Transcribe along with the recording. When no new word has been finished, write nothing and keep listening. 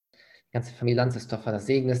ganze Familie Lanzerstorfer das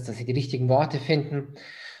segnest, dass sie die richtigen Worte finden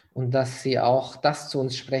und dass sie auch das zu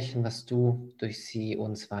uns sprechen, was du durch sie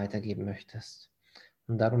uns weitergeben möchtest.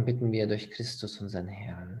 Und darum bitten wir durch Christus, unseren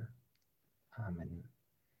Herrn. Amen.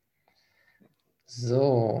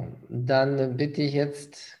 So, dann bitte ich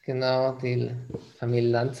jetzt genau die Familie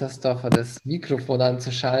Lanzerstorfer das Mikrofon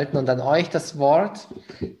anzuschalten und an euch das Wort.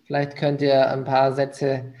 Vielleicht könnt ihr ein paar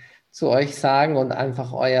Sätze zu euch sagen und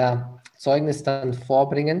einfach euer Zeugnis dann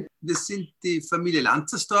vorbringen. Wir sind die Familie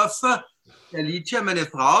Lanzerstorfer, der Lydia, meine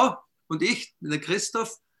Frau, und ich, der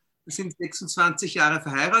Christoph. Wir sind 26 Jahre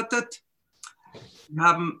verheiratet. Wir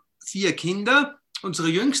haben 4 Kinder. Unsere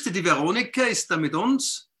Jüngste, die Veronika, ist da mit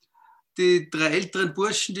uns. Die 3 älteren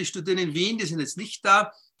Burschen, die studieren in Wien, die sind jetzt nicht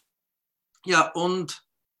da. Ja, und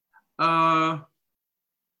wir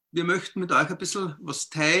möchten mit euch ein bisschen was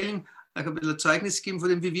teilen, euch ein bisschen Zeugnis geben von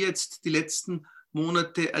dem, wie wir jetzt die letzten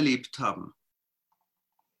Monate erlebt haben.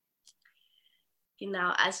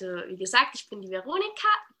 Genau, also wie gesagt, ich bin die Veronika,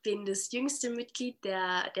 bin das jüngste Mitglied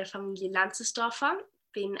der Familie Lanzerstorfer,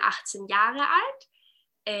 bin 18 Jahre alt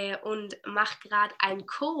und mache gerade ein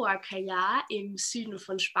Coworker-Jahr im Süden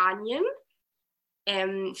von Spanien.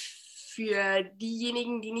 Für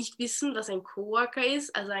diejenigen, die nicht wissen, was ein Coworker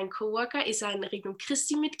ist, also ein Coworker ist ein Regnum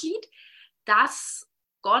Christi-Mitglied, das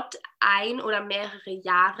Gott ein oder mehrere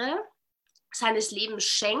Jahre seines Lebens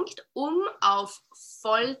schenkt, um auf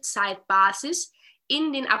Vollzeitbasis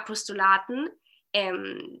in den Apostolaten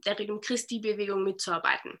der Regnum Christi-Bewegung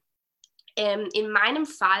mitzuarbeiten. In meinem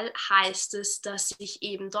Fall heißt es, dass ich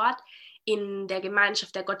eben dort in der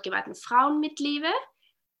Gemeinschaft der gottgeweihten Frauen mitlebe,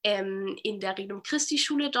 in der Regnum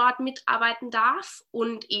Christi-Schule dort mitarbeiten darf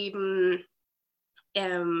und eben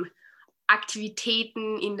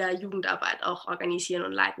Aktivitäten in der Jugendarbeit auch organisieren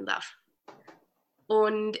und leiten darf.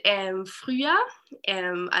 Und früher,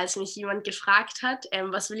 als mich jemand gefragt hat,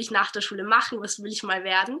 was will ich nach der Schule machen, was will ich mal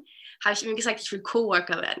werden, habe ich immer gesagt, ich will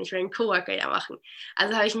Coworker werden, ich will ein Coworker-Jahr machen.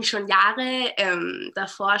 Also habe ich mich schon Jahre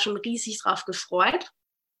davor schon riesig drauf gefreut.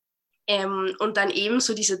 Und dann eben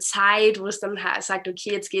so diese Zeit, wo es dann sagt,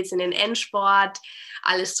 okay, jetzt geht es in den Endsport,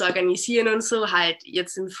 alles zu organisieren und so, halt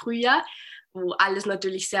jetzt im Frühjahr, wo alles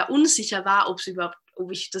natürlich sehr unsicher war,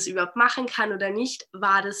 ob ich das überhaupt machen kann oder nicht,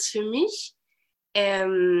 war das für mich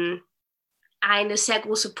eine sehr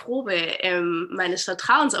große Probe meines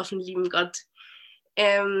Vertrauens auf den lieben Gott.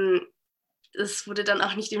 Das wurde dann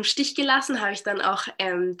auch nicht im Stich gelassen, habe ich dann auch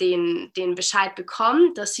den Bescheid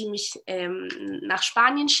bekommen, dass sie mich nach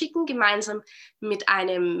Spanien schicken, gemeinsam mit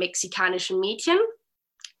einem mexikanischen Mädchen,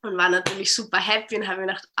 und war natürlich super happy und habe mir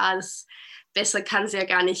gedacht, besser kann es ja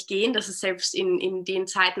gar nicht gehen, dass es selbst in den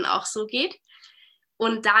Zeiten auch so geht.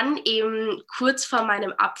 Und dann eben kurz vor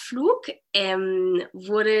meinem Abflug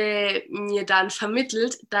wurde mir dann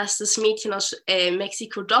vermittelt, dass das Mädchen aus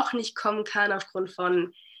Mexiko doch nicht kommen kann aufgrund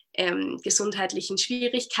von gesundheitlichen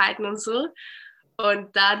Schwierigkeiten und so.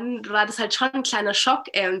 Und dann war das halt schon ein kleiner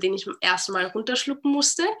Schock, den ich erstmal runterschlucken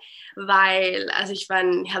musste, weil ich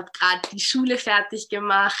habe gerade die Schule fertig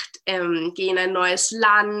gemacht, gehe in ein neues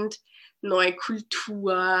Land, neue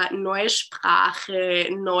Kultur, neue Sprache,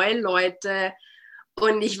 neue Leute.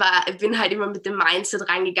 Und ich bin halt immer mit dem Mindset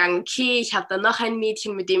reingegangen, okay, ich habe dann noch ein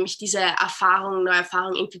Mädchen, mit dem ich diese neue Erfahrung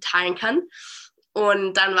irgendwie teilen kann.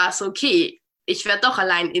 Und dann war es so, okay, ich werde doch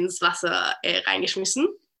allein ins Wasser reingeschmissen.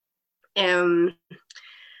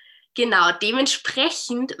 Genau,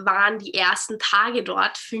 dementsprechend waren die ersten Tage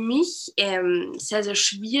dort für mich sehr, sehr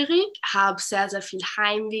schwierig, habe sehr, sehr viel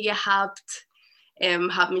Heimweh gehabt,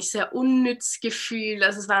 habe mich sehr unnütz gefühlt.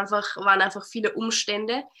 Also es waren einfach viele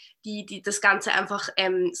Umstände, die das Ganze einfach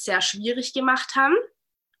sehr schwierig gemacht haben.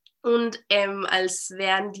 Und als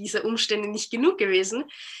wären diese Umstände nicht genug gewesen,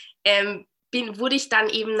 wurde ich dann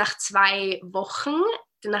eben nach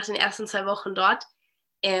den ersten 2 Wochen dort,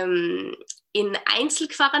 in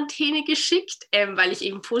Einzelquarantäne geschickt, weil ich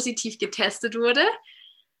eben positiv getestet wurde.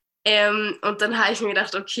 Und dann habe ich mir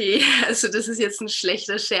gedacht, okay, also das ist jetzt ein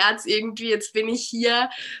schlechter Scherz irgendwie, jetzt bin ich hier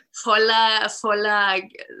voller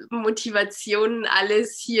Motivation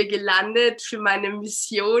alles hier gelandet für meine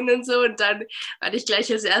Mission und so, und dann werde ich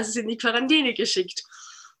gleich als erstes in die Quarantäne geschickt.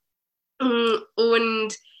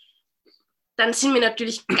 Und dann sind mir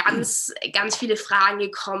natürlich ganz, ganz viele Fragen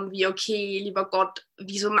gekommen, wie, okay, lieber Gott,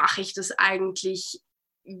 wieso mache ich das eigentlich?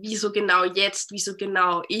 Wieso genau jetzt? Wieso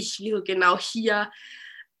genau ich? Wieso genau hier?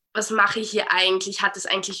 Was mache ich hier eigentlich? Hat das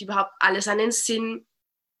eigentlich überhaupt alles einen Sinn?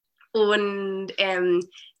 Und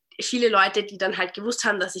viele Leute, die dann halt gewusst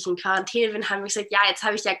haben, dass ich in Quarantäne bin, haben mir gesagt, ja, jetzt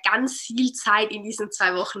habe ich ja ganz viel Zeit in diesen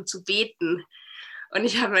 2 Wochen zu beten. Und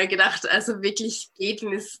ich habe mir gedacht, also wirklich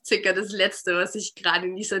beten ist circa das Letzte, was ich gerade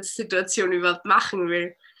in dieser Situation überhaupt machen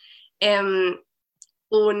will.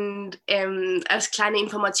 Als kleine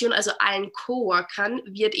Information, also allen Coworkern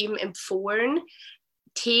wird eben empfohlen,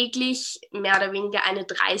 täglich mehr oder weniger eine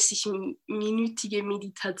 30-minütige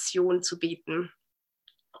Meditation zu beten.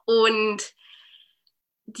 Und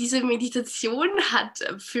diese Meditation hat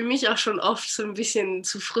für mich auch schon oft so ein bisschen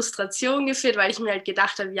zu Frustration geführt, weil ich mir halt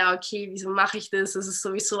gedacht habe, ja, okay, wieso mache ich das? Das ist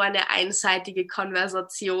sowieso eine einseitige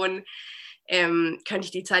Konversation. Könnte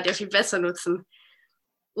ich die Zeit ja viel besser nutzen.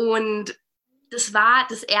 Und das war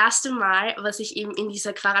das erste Mal, was ich eben in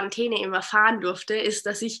dieser Quarantäne eben erfahren durfte, ist,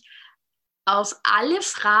 dass ich auf alle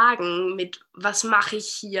Fragen mit, was mache ich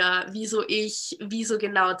hier, wieso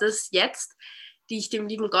genau das jetzt, die ich dem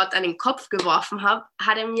lieben Gott an den Kopf geworfen habe,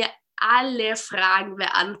 hat er mir alle Fragen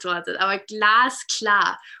beantwortet, aber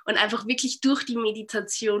glasklar und einfach wirklich durch die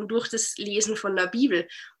Meditation, durch das Lesen von der Bibel.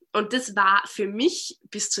 Und das war für mich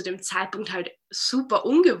bis zu dem Zeitpunkt halt super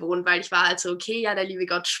ungewohnt, weil ich war halt so, okay, ja, der liebe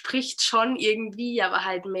Gott spricht schon irgendwie, aber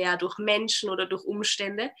halt mehr durch Menschen oder durch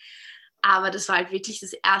Umstände. Aber das war halt wirklich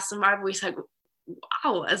das erste Mal, wo ich sage,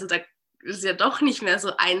 wow, also da ist ja doch nicht mehr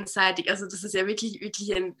so einseitig. Also das ist ja wirklich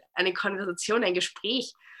eine Konversation, ein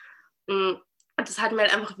Gespräch. Und das hat mir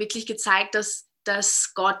halt einfach wirklich gezeigt,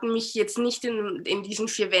 dass Gott mich jetzt nicht in diesen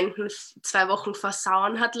 4 Wänden 2 Wochen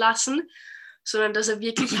versauen hat lassen, sondern dass er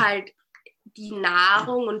wirklich halt die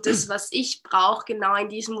Nahrung und das, was ich brauche, genau in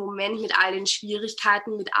diesem Moment mit all den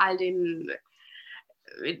Schwierigkeiten, mit allem,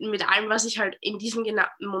 was ich halt in diesem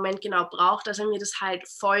Moment genau brauche, dass er mir das halt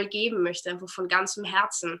voll geben möchte, einfach von ganzem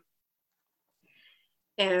Herzen.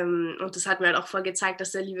 Und das hat mir halt auch voll gezeigt,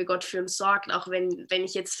 dass der liebe Gott für uns sorgt, auch wenn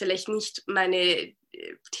ich jetzt vielleicht nicht meine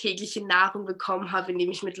tägliche Nahrung bekommen habe,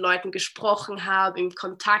 indem ich mit Leuten gesprochen habe, im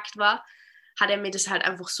Kontakt war, hat er mir das halt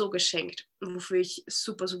einfach so geschenkt, wofür ich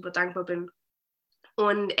super, super dankbar bin.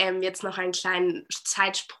 Und jetzt noch einen kleinen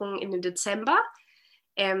Zeitsprung in den Dezember.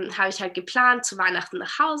 Habe ich halt geplant, zu Weihnachten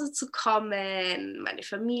nach Hause zu kommen, meine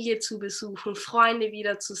Familie zu besuchen, Freunde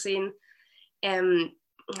wiederzusehen.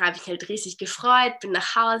 Habe ich halt riesig gefreut, bin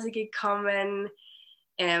nach Hause gekommen.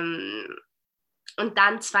 Und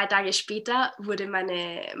dann 2 Tage später wurde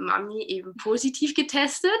meine Mami eben positiv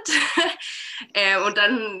getestet und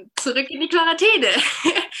dann zurück in die Quarantäne.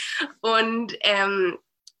 Und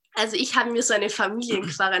also ich habe mir so eine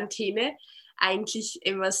Familienquarantäne eigentlich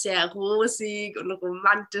immer sehr rosig und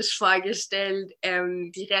romantisch vorgestellt.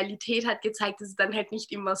 Die Realität hat gezeigt, dass es dann halt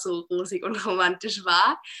nicht immer so rosig und romantisch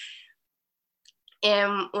war.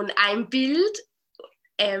 Und ein Bild,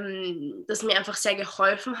 das mir einfach sehr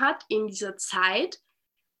geholfen hat in dieser Zeit,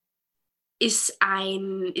 ist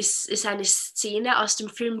eine Szene aus dem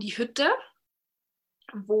Film Die Hütte,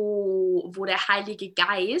 wo der Heilige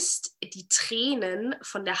Geist die Tränen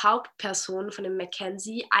von der Hauptperson, von dem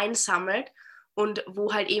Mackenzie, einsammelt und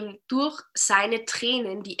wo halt eben durch seine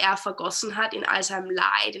Tränen, die er vergossen hat, in all seinem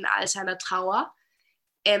Leid, in all seiner Trauer,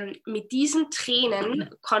 mit diesen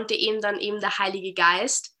Tränen konnte dann eben der Heilige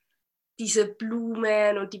Geist diese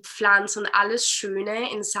Blumen und die Pflanzen und alles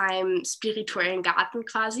Schöne in seinem spirituellen Garten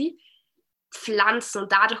quasi pflanzen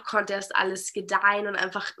und dadurch konnte erst alles gedeihen und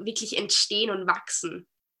einfach wirklich entstehen und wachsen.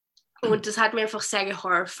 Und das hat mir einfach sehr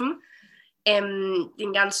geholfen,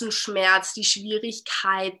 den ganzen Schmerz, die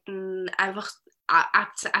Schwierigkeiten einfach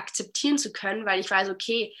akzeptieren zu können, weil ich weiß,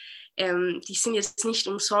 okay, die sind jetzt nicht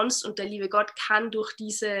umsonst und der liebe Gott kann durch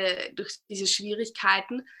diese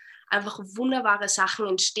Schwierigkeiten einfach wunderbare Sachen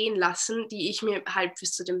entstehen lassen, die ich mir halt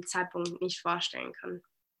bis zu dem Zeitpunkt nicht vorstellen kann.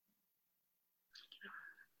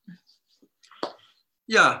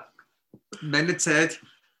 Ja, meine Zeit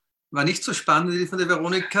war nicht so spannend wie die von der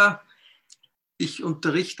Veronika. Ich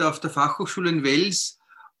unterrichte auf der Fachhochschule in Wels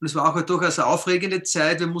und es war auch eine durchaus aufregende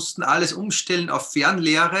Zeit. Wir mussten alles umstellen auf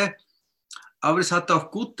Fernlehre, aber es hat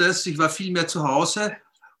auch Gutes. Ich war viel mehr zu Hause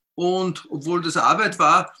und obwohl das Arbeit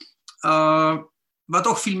war, war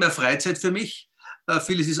doch viel mehr Freizeit für mich.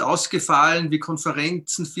 Vieles ist ausgefallen, wie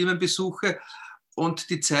Konferenzen, Firmenbesuche und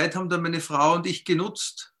die Zeit haben dann meine Frau und ich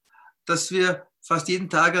genutzt, dass wir fast jeden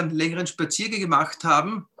Tag einen längeren Spaziergang gemacht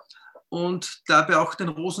haben und dabei auch den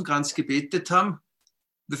Rosenkranz gebetet haben.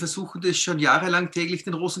 Wir versuchen das schon jahrelang täglich,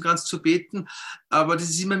 den Rosenkranz zu beten, aber das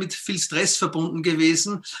ist immer mit viel Stress verbunden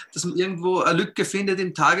gewesen, dass man irgendwo eine Lücke findet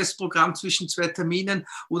im Tagesprogramm zwischen 2 Terminen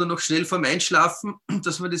oder noch schnell vorm Einschlafen,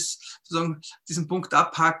 dass man das sozusagen diesen Punkt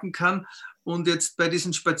abhaken kann. Und jetzt bei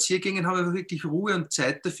diesen Spaziergängen haben wir wirklich Ruhe und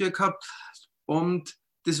Zeit dafür gehabt und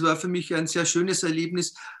das war für mich ein sehr schönes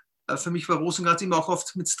Erlebnis. Für mich war Rosenkranz immer auch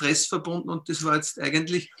oft mit Stress verbunden und das war jetzt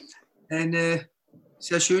eigentlich eine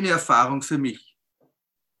sehr schöne Erfahrung für mich.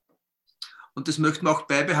 Und das möchten wir auch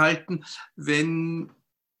beibehalten, wenn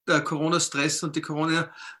der Corona-Stress und die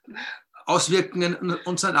Corona Auswirkungen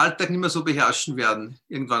unseren Alltag nicht mehr so beherrschen werden,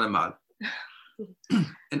 irgendwann einmal.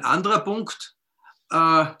 Ein anderer Punkt,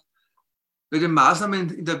 bei den Maßnahmen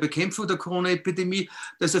in der Bekämpfung der Corona-Epidemie,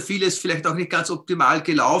 da ist ja vieles vielleicht auch nicht ganz optimal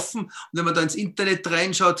gelaufen. Und wenn man da ins Internet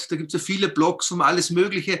reinschaut, da gibt es ja viele Blogs um alles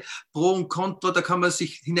Mögliche, Pro und Contra, da kann man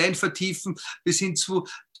sich hinein vertiefen, bis hin zu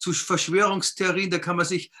Verschwörungstheorien, da kann man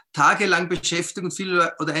sich tagelang beschäftigen und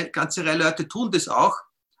viele oder eine ganze Reihe Leute tun das auch.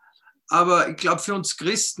 Aber ich glaube, für uns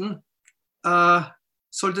Christen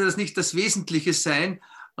sollte das nicht das Wesentliche sein.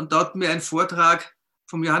 Und da hat mir ein Vortrag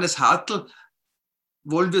vom Johannes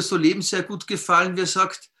Wollen wir so leben, sehr gut gefallen, wie er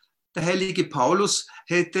sagt, der heilige Paulus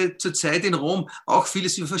hätte zur Zeit in Rom auch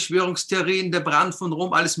vieles über Verschwörungstheorien, der Brand von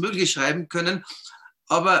Rom, alles Mögliche schreiben können,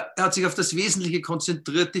 aber er hat sich auf das Wesentliche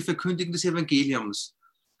konzentriert, die Verkündigung des Evangeliums.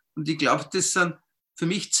 Und ich glaube, das sind für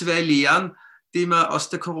mich 2 Lehren, die man aus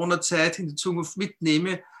der Corona-Zeit in die Zukunft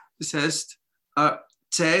mitnehme. Das heißt,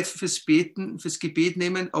 Zeit fürs Beten, fürs Gebet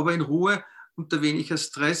nehmen, aber in Ruhe, unter weniger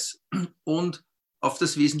Stress und auf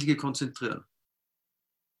das Wesentliche konzentrieren.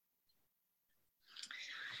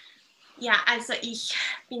 Ja, also ich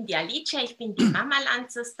bin die Alicia, ich bin die Mama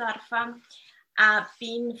Lanzerstorfer,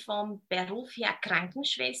 bin vom Beruf her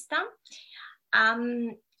Krankenschwester.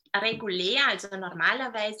 Regulär, also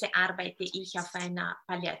normalerweise arbeite ich auf einer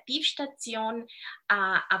Palliativstation,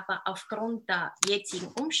 aber aufgrund der jetzigen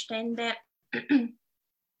Umstände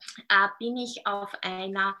bin ich auf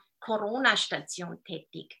einer Corona-Station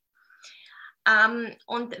tätig.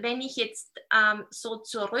 Und wenn ich jetzt so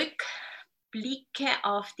zurückblicke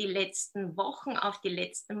auf die letzten Wochen, auf die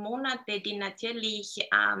letzten Monate, die natürlich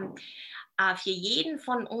für jeden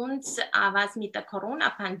von uns was mit der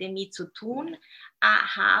Corona-Pandemie zu tun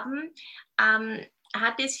haben,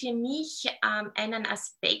 hat es für mich einen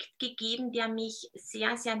Aspekt gegeben, der mich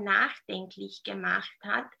sehr, sehr nachdenklich gemacht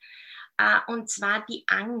hat, und zwar die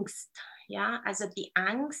Angst. Ja, also die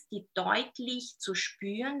Angst, die deutlich zu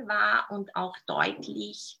spüren war und auch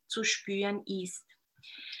deutlich zu spüren ist.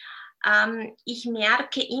 Ich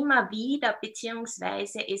merke immer wieder,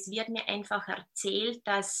 beziehungsweise es wird mir einfach erzählt,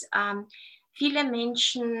 dass viele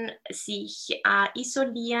Menschen sich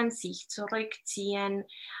isolieren, sich zurückziehen,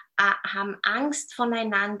 haben Angst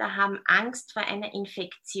voneinander, haben Angst vor einer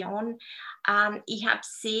Infektion. Ich habe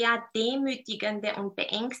sehr demütigende und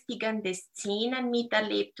beängstigende Szenen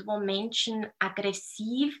miterlebt, wo Menschen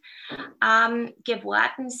aggressiv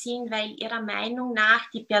geworden sind, weil ihrer Meinung nach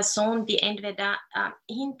die Person, die entweder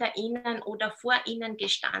hinter ihnen oder vor ihnen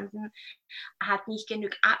gestanden hat, nicht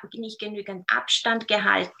genügend Abstand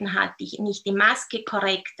gehalten hat, nicht die Maske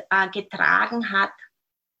korrekt getragen hat.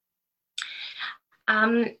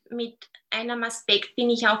 Mit einem Aspekt bin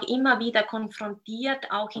ich auch immer wieder konfrontiert,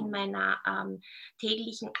 auch in meiner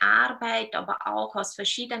täglichen Arbeit, aber auch aus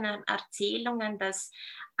verschiedenen Erzählungen, dass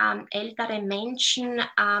ältere Menschen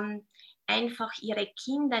einfach ihre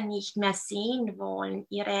Kinder nicht mehr sehen wollen,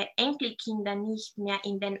 ihre Enkelkinder nicht mehr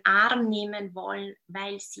in den Arm nehmen wollen,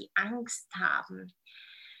 weil sie Angst haben.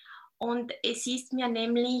 Und es ist mir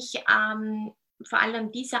nämlich vor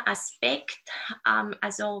allem dieser Aspekt,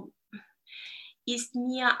 also ist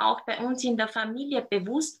mir auch bei uns in der Familie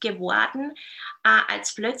bewusst geworden,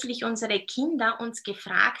 als plötzlich unsere Kinder uns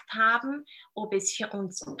gefragt haben, ob es für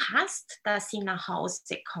uns passt, dass sie nach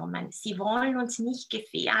Hause kommen. Sie wollen uns nicht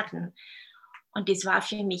gefährden. Und das war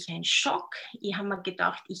für mich ein Schock. Ich habe mir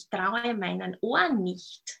gedacht, ich traue meinen Ohren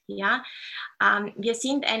nicht. Ja? Wir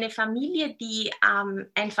sind eine Familie, die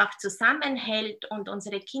einfach zusammenhält, und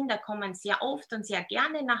unsere Kinder kommen sehr oft und sehr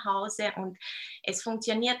gerne nach Hause, und es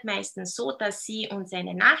funktioniert meistens so, dass sie uns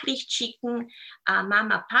eine Nachricht schicken: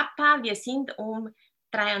 Mama, Papa, wir sind um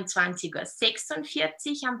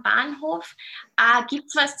 23:46 Uhr am Bahnhof, gibt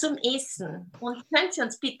es was zum Essen und könnt ihr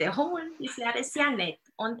uns bitte holen? Das wäre sehr nett.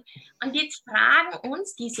 Und jetzt fragen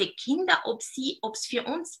uns diese Kinder, ob es für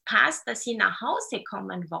uns passt, dass sie nach Hause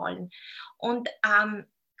kommen wollen. Und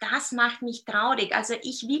das macht mich traurig. Also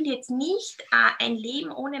ich will jetzt nicht ein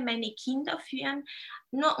Leben ohne meine Kinder führen,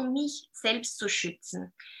 nur um mich selbst zu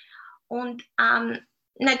schützen. Und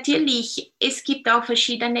natürlich, es gibt auch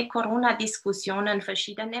verschiedene Corona-Diskussionen,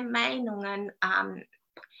 verschiedene Meinungen.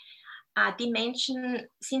 Die Menschen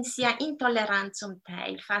sind sehr intolerant zum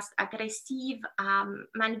Teil, fast aggressiv.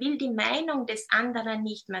 Man will die Meinung des anderen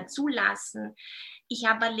nicht mehr zulassen. Ich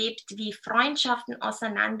habe erlebt, wie Freundschaften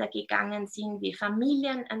auseinandergegangen sind, wie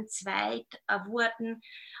Familien entzweit wurden.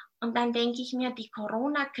 Und dann denke ich mir, die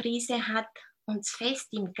Corona-Krise hat uns fest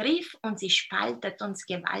im Griff und sie spaltet uns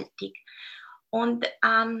gewaltig. Und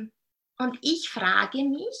ich frage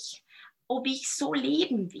mich, ob ich so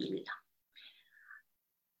leben will.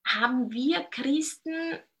 Haben wir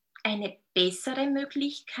Christen eine bessere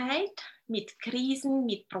Möglichkeit, mit Krisen,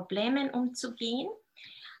 mit Problemen umzugehen?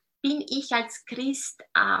 Bin ich als Christ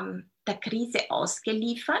der Krise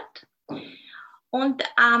ausgeliefert? Und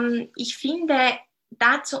ich finde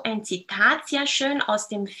dazu ein Zitat sehr schön aus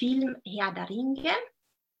dem Film Herr der Ringe.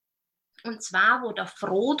 Und zwar, wo der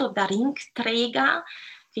Frodo, der Ringträger,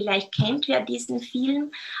 vielleicht kennt wer diesen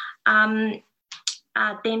Film,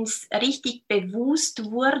 dem es richtig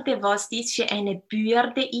bewusst wurde, was dies für eine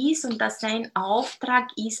Bürde ist und dass sein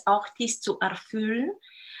Auftrag ist, auch dies zu erfüllen,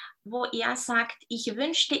 wo er sagt, ich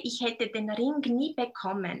wünschte, ich hätte den Ring nie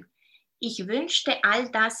bekommen. Ich wünschte,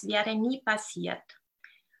 all das wäre nie passiert.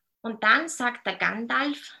 Und dann sagt der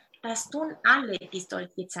Gandalf, das tun alle, die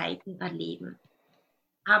solche Zeiten erleben.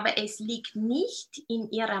 Aber es liegt nicht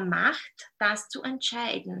in ihrer Macht, das zu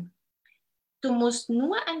entscheiden. Du musst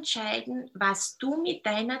nur entscheiden, was du mit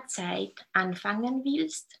deiner Zeit anfangen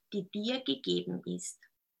willst, die dir gegeben ist.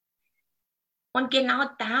 Und genau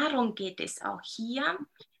darum geht es auch hier.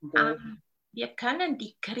 Wir können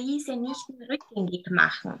die Krise nicht rückgängig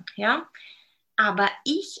machen, ja? Aber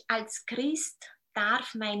ich als Christ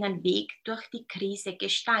darf meinen Weg durch die Krise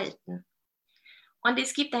gestalten. Und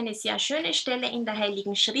es gibt eine sehr schöne Stelle in der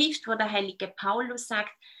Heiligen Schrift, wo der heilige Paulus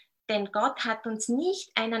sagt, denn Gott hat uns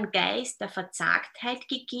nicht einen Geist der Verzagtheit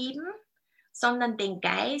gegeben, sondern den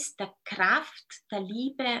Geist der Kraft, der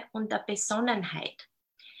Liebe und der Besonnenheit.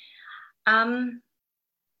 Und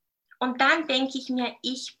dann denke ich mir,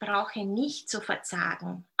 ich brauche nicht zu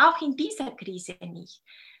verzagen, auch in dieser Krise nicht.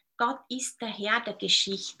 Gott ist der Herr der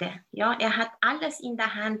Geschichte. Ja, er hat alles in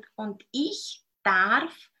der Hand und ich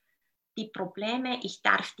darf die Probleme, ich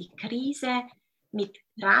darf die Krise mit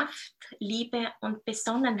Kraft, Liebe und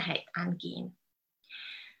Besonnenheit angehen.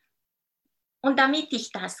 Und damit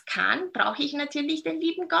ich das kann, brauche ich natürlich den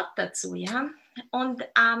lieben Gott dazu. Ja? Und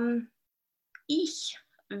ich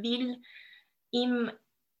will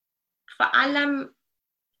vor allem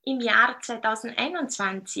im Jahr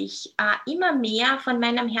 2021 immer mehr von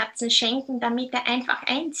meinem Herzen schenken, damit er einfach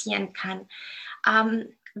einziehen kann.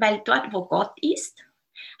 Weil dort, wo Gott ist,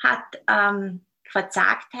 hat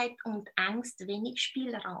Verzagtheit und Angst wenig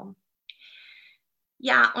Spielraum.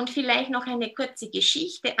 Ja, und vielleicht noch eine kurze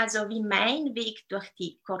Geschichte, also wie mein Weg durch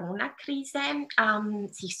die Corona-Krise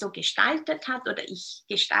sich so gestaltet hat oder ich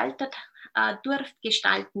gestalten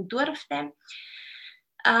durfte.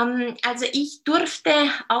 Also ich durfte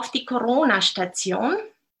auf die Corona-Station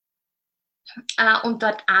und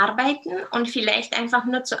dort arbeiten und vielleicht einfach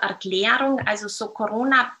nur zur Erklärung, also so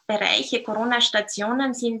Corona-Bereiche,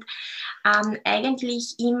 Corona-Stationen sind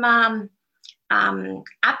eigentlich immer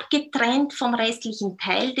abgetrennt vom restlichen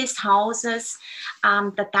Teil des Hauses.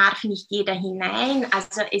 Da darf nicht jeder hinein.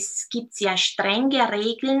 Also es gibt sehr strenge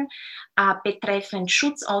Regeln betreffend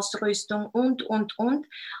Schutzausrüstung und.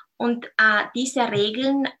 Und diese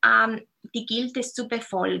Regeln, die gilt es zu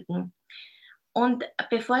befolgen. Und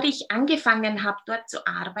bevor ich angefangen habe, dort zu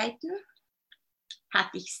arbeiten,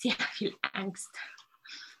 hatte ich sehr viel Angst.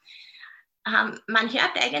 Man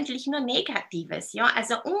hört eigentlich nur Negatives, ja,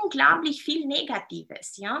 also unglaublich viel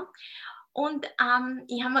Negatives, ja. Und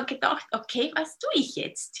ich habe mir gedacht, okay, was tue ich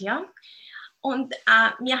jetzt, ja? Und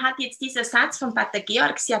mir hat jetzt dieser Satz von Pater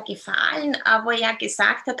Georg sehr gefallen, wo er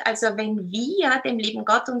gesagt hat, also wenn wir dem lieben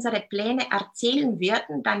Gott unsere Pläne erzählen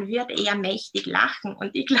würden, dann würde er mächtig lachen.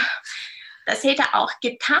 Und ich glaube, das hätte er auch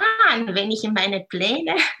getan, wenn ich ihm meine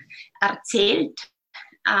Pläne erzählt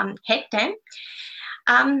hätte.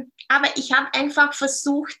 Aber ich habe einfach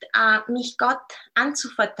versucht, mich Gott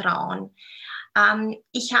anzuvertrauen.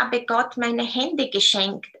 Ich habe Gott meine Hände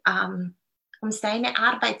geschenkt, um seine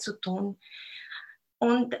Arbeit zu tun.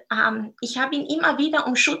 Und ich habe ihn immer wieder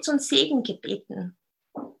um Schutz und Segen gebeten.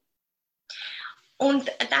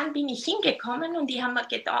 Und dann bin ich hingekommen und ich habe mir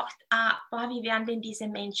gedacht, wie werden denn diese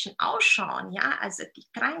Menschen ausschauen? Ja? Also die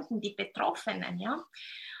Kranken, die Betroffenen. Ja?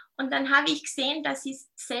 Und dann habe ich gesehen, dass sie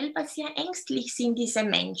selber sehr ängstlich sind, diese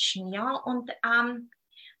Menschen. Ja? Und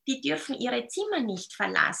die dürfen ihre Zimmer nicht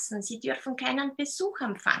verlassen. Sie dürfen keinen Besuch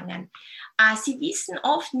empfangen. Sie wissen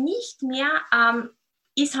oft nicht mehr,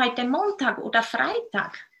 ist heute Montag oder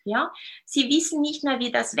Freitag. Ja? Sie wissen nicht mehr,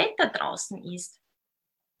 wie das Wetter draußen ist.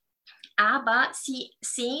 Aber sie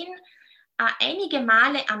sehen einige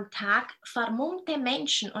Male am Tag vermummte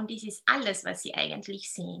Menschen und das ist alles, was sie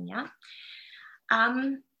eigentlich sehen. Ja?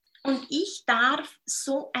 Und ich darf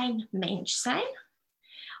so ein Mensch sein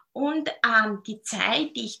und die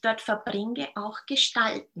Zeit, die ich dort verbringe, auch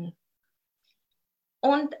gestalten.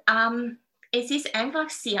 Und es ist einfach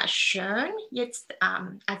sehr schön, jetzt,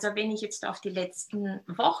 also wenn ich jetzt auf die letzten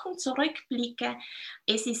Wochen zurückblicke,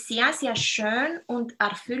 es ist sehr, sehr schön und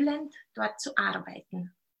erfüllend, dort zu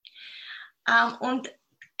arbeiten. Und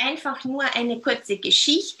einfach nur eine kurze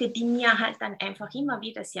Geschichte, die mir halt dann einfach immer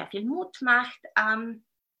wieder sehr viel Mut macht.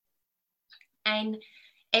 Ein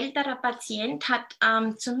älterer Patient hat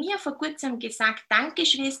zu mir vor kurzem gesagt, danke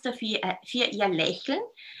Schwester für Ihr Lächeln.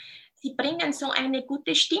 Sie bringen so eine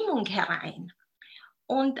gute Stimmung herein.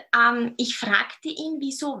 Und ich fragte ihn,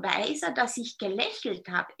 wieso weiß er, dass ich gelächelt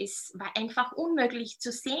habe. Es war einfach unmöglich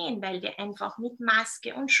zu sehen, weil wir einfach mit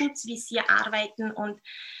Maske und Schutzvisier arbeiten und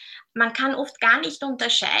man kann oft gar nicht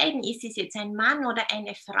unterscheiden, ist es jetzt ein Mann oder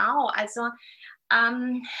eine Frau. Also,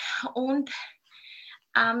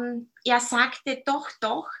 er sagte,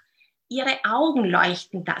 doch, Ihre Augen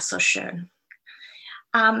leuchten da so schön.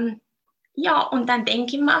 Ja, und dann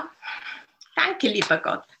denke ich mir, danke, lieber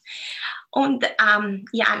Gott. Und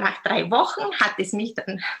ja, nach 3 Wochen hat es mich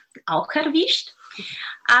dann auch erwischt.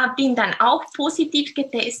 Bin dann auch positiv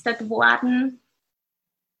getestet worden.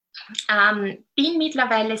 Bin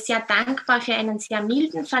mittlerweile sehr dankbar für einen sehr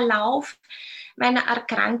milden Verlauf meiner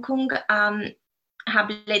Erkrankung.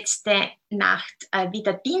 Habe letzte Nacht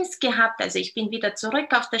wieder Dienst gehabt, also ich bin wieder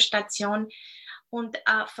zurück auf der Station und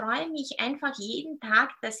freue mich einfach jeden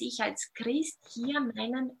Tag, dass ich als Christ hier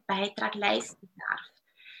meinen Beitrag leisten darf.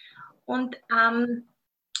 Und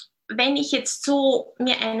wenn ich jetzt so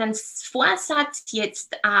mir einen Vorsatz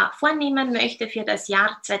jetzt vornehmen möchte für das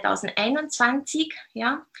Jahr 2021,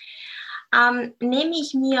 ja, nehme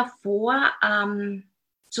ich mir vor,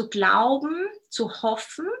 zu glauben, zu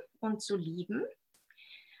hoffen und zu lieben.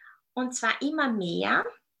 Und zwar immer mehr,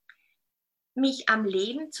 mich am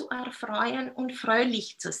Leben zu erfreuen und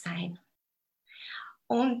fröhlich zu sein.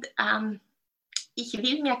 Und ich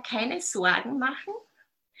will mir keine Sorgen machen,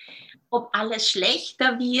 ob alles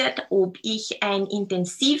schlechter wird, ob ich ein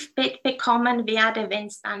Intensivbett bekommen werde, wenn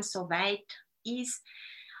es dann soweit ist.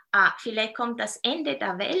 Vielleicht kommt das Ende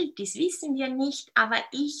der Welt, das wissen wir nicht, aber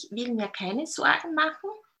ich will mir keine Sorgen machen.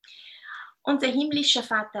 Unser himmlischer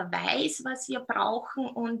Vater weiß, was wir brauchen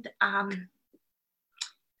und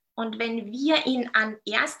wenn wir ihn an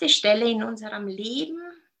erste Stelle in unserem Leben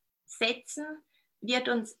setzen, wird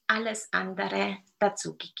uns alles andere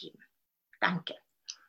dazugegeben. Danke.